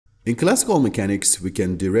In classical mechanics, we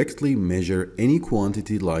can directly measure any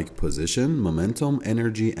quantity like position, momentum,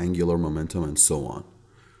 energy, angular momentum, and so on.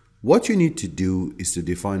 What you need to do is to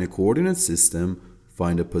define a coordinate system,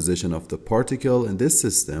 find the position of the particle in this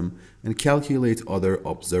system, and calculate other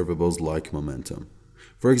observables like momentum.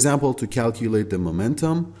 For example, to calculate the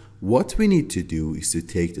momentum, what we need to do is to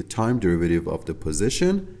take the time derivative of the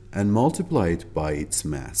position and multiply it by its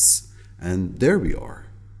mass. And there we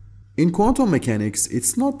are. In quantum mechanics,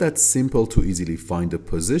 it's not that simple to easily find the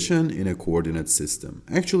position in a coordinate system.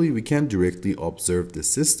 Actually, we can directly observe the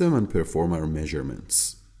system and perform our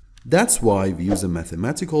measurements. That's why we use a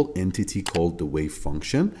mathematical entity called the wave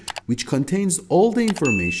function, which contains all the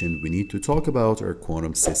information we need to talk about our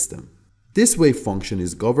quantum system. This wave function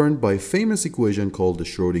is governed by a famous equation called the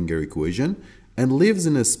Schrödinger equation and lives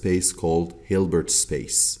in a space called Hilbert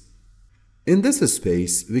space. In this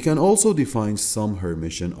space, we can also define some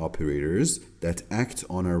Hermitian operators that act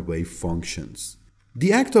on our wave functions.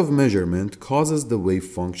 The act of measurement causes the wave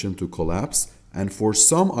function to collapse, and for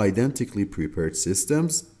some identically prepared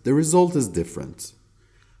systems, the result is different.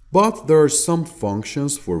 But there are some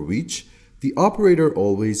functions for which the operator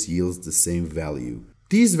always yields the same value.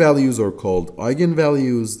 These values are called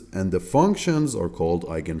eigenvalues, and the functions are called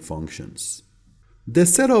eigenfunctions. The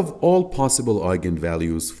set of all possible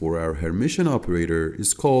eigenvalues for our Hermitian operator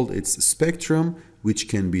is called its spectrum, which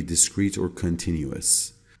can be discrete or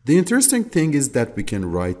continuous. The interesting thing is that we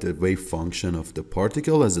can write the wave function of the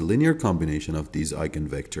particle as a linear combination of these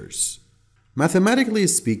eigenvectors. Mathematically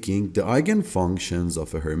speaking, the eigenfunctions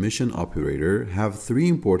of a Hermitian operator have three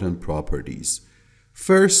important properties.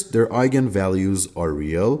 First, their eigenvalues are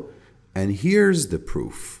real, and here's the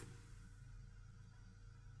proof.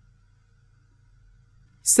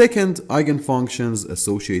 Second, eigenfunctions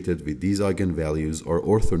associated with these eigenvalues are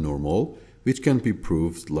orthonormal, which can be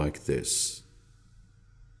proved like this.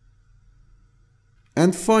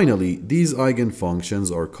 And finally, these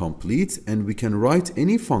eigenfunctions are complete, and we can write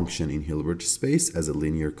any function in Hilbert space as a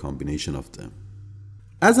linear combination of them.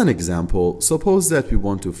 As an example, suppose that we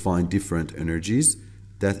want to find different energies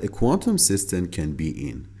that a quantum system can be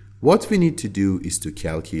in. What we need to do is to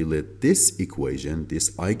calculate this equation,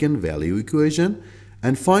 this eigenvalue equation,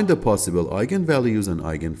 and find the possible eigenvalues and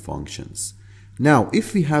eigenfunctions. Now,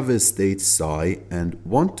 if we have a state psi and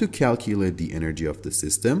want to calculate the energy of the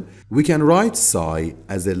system, we can write psi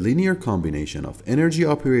as a linear combination of energy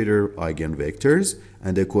operator eigenvectors,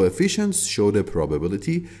 and the coefficients show the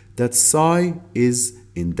probability that psi is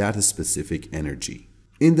in that specific energy.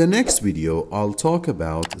 In the next video, I'll talk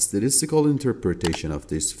about statistical interpretation of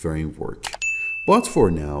this framework. But for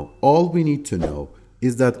now, all we need to know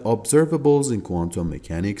is that observables in quantum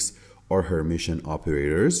mechanics are Hermitian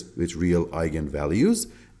operators with real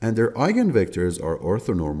eigenvalues, and their eigenvectors are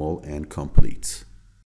orthonormal and complete.